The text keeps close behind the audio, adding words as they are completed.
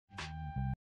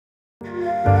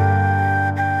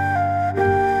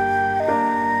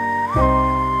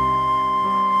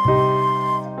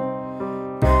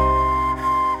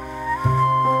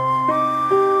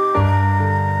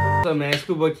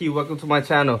Kuba Key. Welcome to my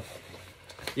channel.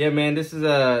 Yeah, man, this is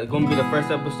going to be the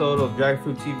first episode of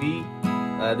Dragonfroot TV.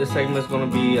 This segment is going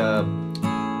to be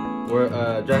where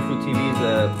Dragonfroot TV is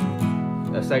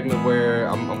a segment where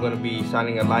I'm going to be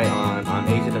shining a light on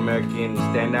Asian American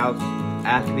standouts,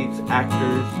 athletes,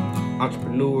 actors,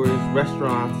 entrepreneurs,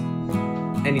 restaurants,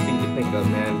 anything you think of,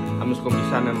 man. I'm just going to be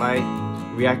shining a light,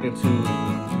 reacting to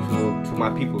my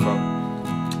people, bro.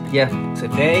 Yeah,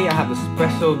 today I have a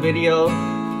special video.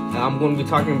 I'm going to be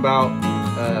talking about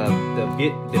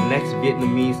the next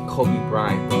Vietnamese Kobe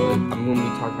Bryant, bro. I'm going to be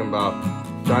talking about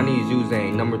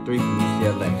Juzhang, number 3 from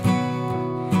UCLA.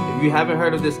 If you haven't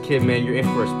heard of this kid, man, you're in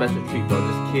for a special treat, bro.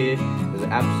 This kid is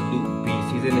an absolute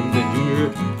beast. He's a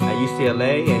junior at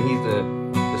UCLA, and he's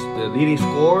the leading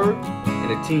scorer and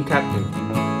the team captain.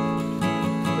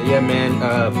 So yeah, man.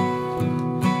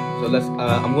 So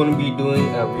I'm going to be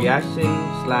doing a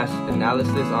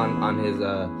reaction/analysis on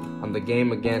the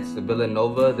game against the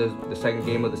Villanova, the second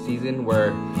game of the season,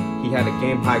 where he had a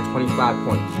game high 25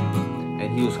 points,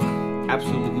 and he was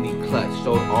absolutely clutch.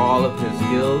 Showed all of his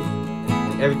skills,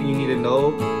 and everything you need to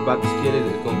know about this kid is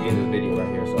going to be in this video right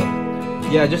here. So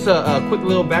yeah, just a quick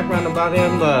little background about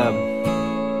him.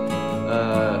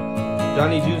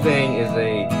 Juzhang is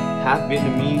a half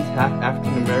Vietnamese, half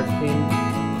African American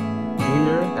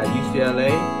junior at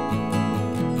UCLA,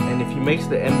 and if he makes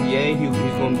the NBA, he's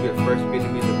going to be the first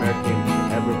Vietnamese American to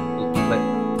ever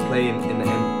play in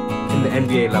the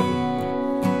NBA level.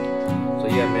 So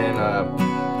yeah, man.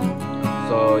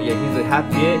 So yeah, he's a half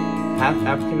Viet, half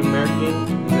African American.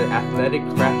 He's an athletic,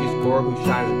 crafty scorer who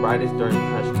shines brightest during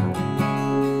crunch time.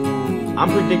 I'm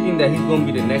predicting that he's going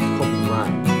to be the next Kobe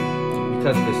Bryant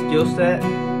because of his skill set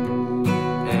and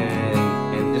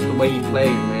just the way he plays,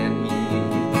 man.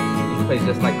 He plays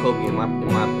just like Kobe in my opinion.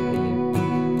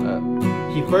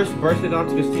 He first bursted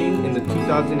onto the scene in the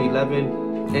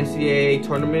 2011 NCAA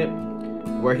tournament,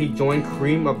 where he joined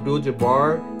Kareem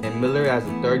Abdul-Jabbar and Miller as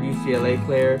the third UCLA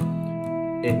player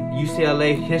in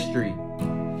UCLA history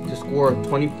to score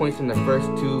 20 points in the first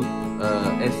 2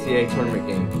 NCAA tournament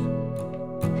games.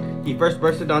 He first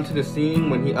bursted onto the scene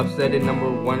when he upsetted number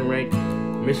 1 ranked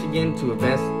Michigan to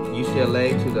advance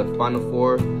UCLA to the Final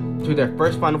Four, to their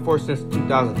first Final Four since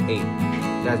 2008.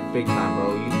 That's big time,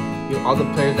 bro. You all the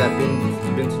players that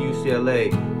have been to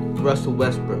UCLA: Russell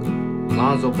Westbrook,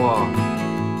 Lonzo Ball,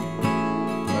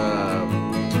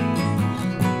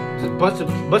 a bunch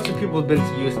of people have been to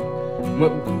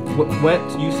went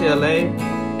to UCLA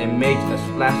and made a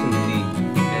splash in the league,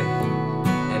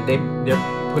 and they're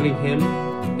putting him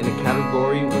in a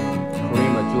category with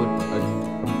Kareem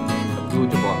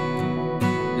Abdul-Jabbar.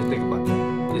 Just think about that.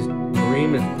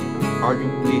 Kareem is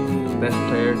arguably the best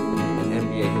player in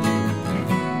NBA history.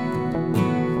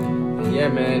 Yeah,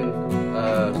 man.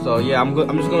 So yeah, I'm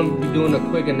just going to be doing a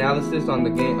quick analysis on the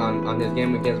game on his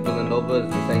game against Villanova.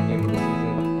 It's the second game of the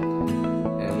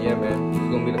season. And yeah, man, it's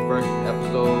going to be the first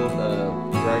episode of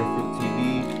Dragonfroot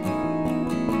TV.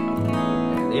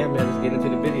 And yeah, man, let's get into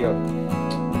the video.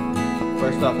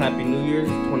 First off, Happy New Year's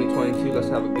 2022. Let's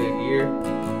have a good year.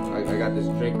 I got this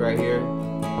drink right here,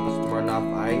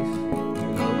 Smirnoff Ice.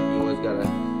 You know, you always gotta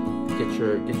get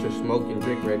your smoking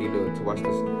drink ready to watch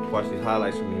these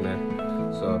highlights with me, man.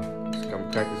 So let's come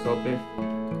crack this open.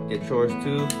 Get yours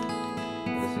too.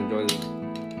 Let's enjoy this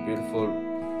beautiful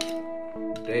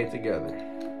day together.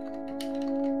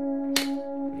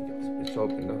 It's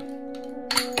open though.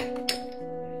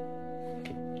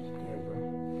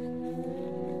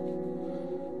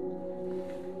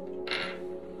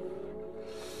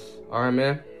 All right,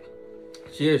 man.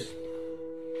 Cheers.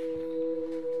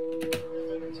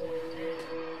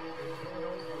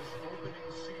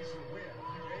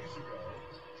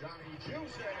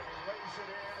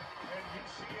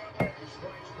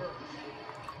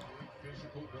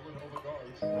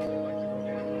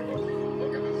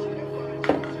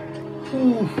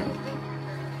 Ooh.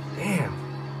 Damn.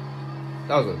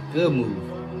 That was a good move.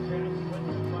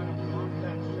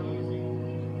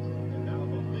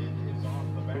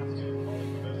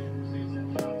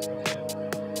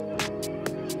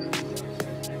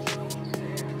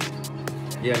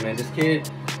 Yeah, man, this kid,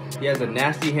 he has a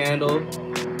nasty handle,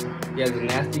 he has a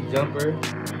nasty jumper,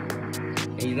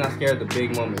 and he's not scared of the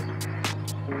big moment.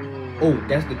 Oh,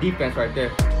 that's the defense right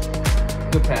there.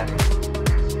 Good pass.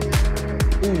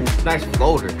 Ooh, nice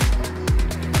floater.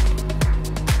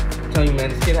 I'm telling you, man,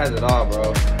 this kid has it all,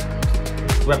 bro.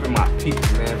 Repping my people,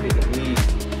 man, Vietnamese.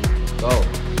 Go.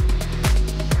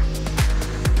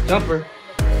 Jumper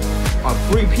on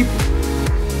 3 people.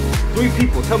 3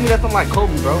 people. Tell me that's not like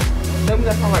Kobe, bro. Tell me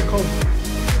that's not like Kobe.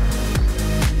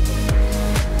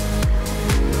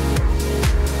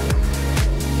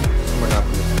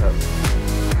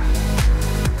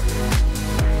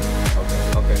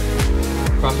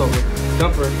 crossover.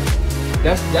 Jumper.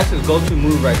 That's his go-to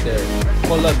move right there.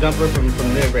 Pull up jumper from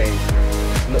mid-range.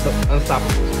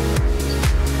 Unstoppable.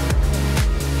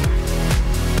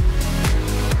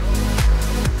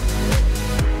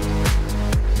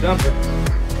 Jumper.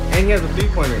 And he has a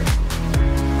three-pointer.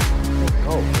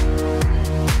 Oh.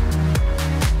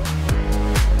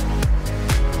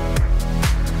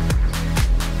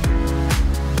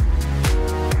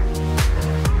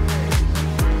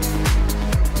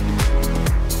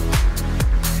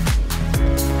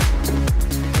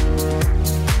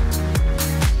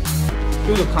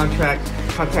 Do the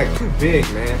contact too big,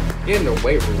 man. Get in the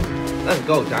weight room. Let's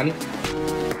go, Johnny.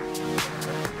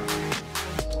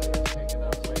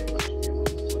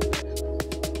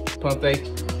 Pump fake,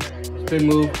 spin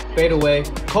move, fade away.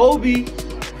 Kobe.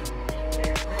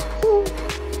 Woo.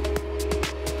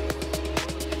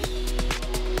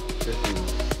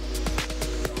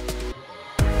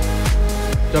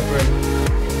 Jumper in.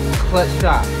 Clutch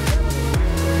shot.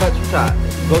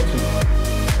 Go to.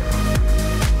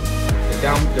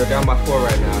 They're down by 4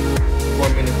 right now. 4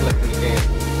 minutes left in the game.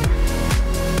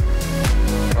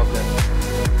 Okay.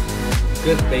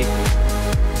 Good spacing.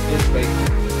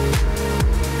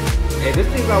 Hey, this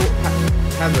team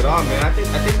has it all, man. I think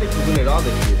they can win it all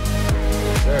this year.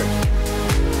 Sure.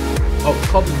 Oh,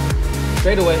 Kobe.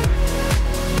 Straight away.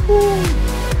 Woo.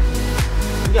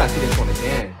 You gotta see this one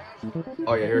again.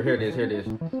 Oh yeah, here it is.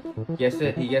 He gets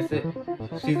it.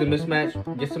 Sees the mismatch.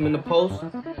 Gets him in the post.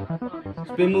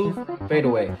 Spin move. Fade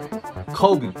away.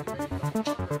 Kobe.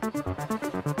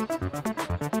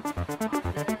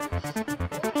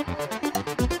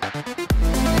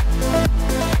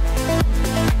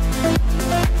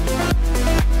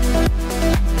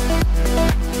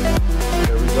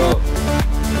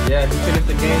 Yeah, he finished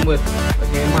the game with a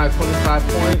game high 25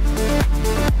 points,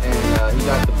 and he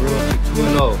got the Bruins to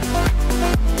 2-0.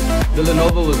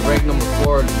 Villanova was ranked number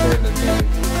 4 during the game.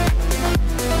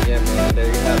 Yeah, man, there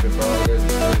you have it, bro. There's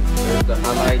the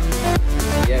highlights.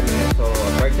 Yeah, man. So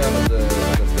a breakdown of the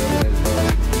film is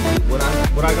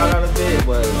what I got out of it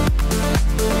was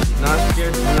he's not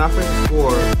scared, he's not afraid to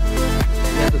score.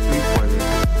 He has the 3-pointer.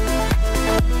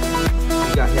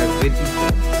 He has good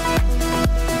defense.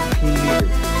 Team leader.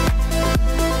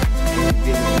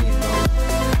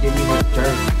 Give me his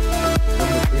jersey.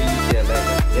 Number 3 UCLA.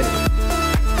 Get it.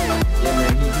 Yeah,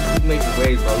 man, he's making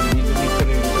waves, bro. He's really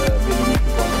putting Vietnamese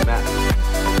people on the map.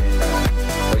 And,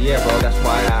 so yeah, bro, that's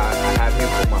why I have him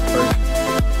for my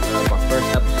first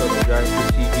episode of Dragonfroot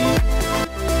TV.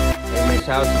 Hey, man,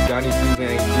 shout out to Johnny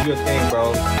Juzang. Do your thing,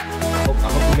 bro. I hope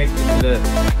you make it to the.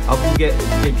 I hope you get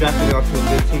drafted onto a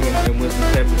good team and win some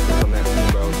championships on that team,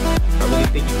 bro. I really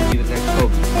think you can be the next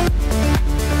Kobe.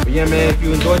 But yeah, man, if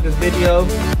you enjoyed this video,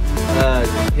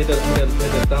 hit the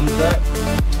thumbs up.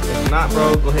 If not,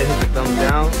 bro, go ahead and hit the thumbs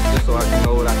down, just so I can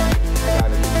know what I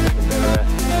gotta do better at.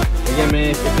 But yeah, man,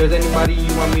 if there's anybody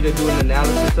you want me to do an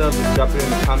analysis of, just drop it in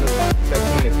the comment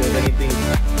section. If there's anything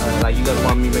like you guys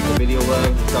want me to make a video of,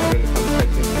 just drop it in the comment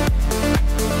section.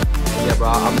 And yeah, bro,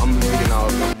 I'm reading all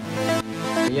of them.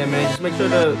 And yeah, man, just make sure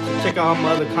to check out all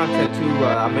my other content too.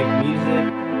 I make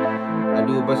music. I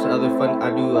do a bunch of other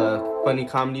funny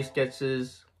comedy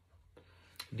sketches,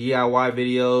 DIY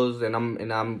videos, and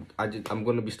I'm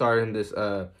gonna be starting this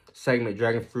segment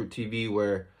Dragonfroot TV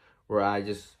where I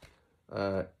just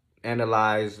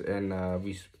analyze and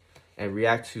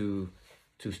react to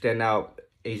standout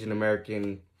Asian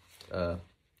American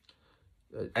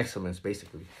excellence,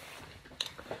 basically.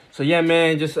 So yeah,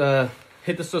 man, just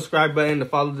hit the subscribe button to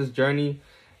follow this journey,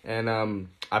 and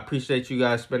I appreciate you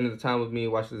guys spending the time with me,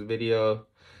 watching this video.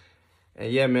 And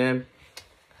yeah, man,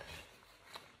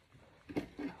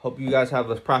 hope you guys have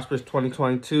a prosperous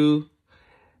 2022.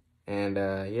 And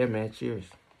yeah, man, cheers.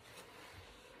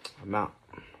 I'm out.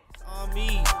 On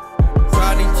me,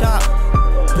 Friday Chop,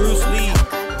 Bruce Lee,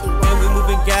 and we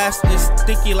moving gas, it's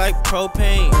sticky like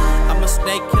propane. I'm a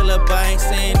snake killer, but I ain't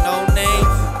saying no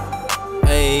names.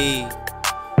 Hey,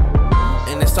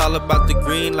 and it's all about the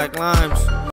green like limes.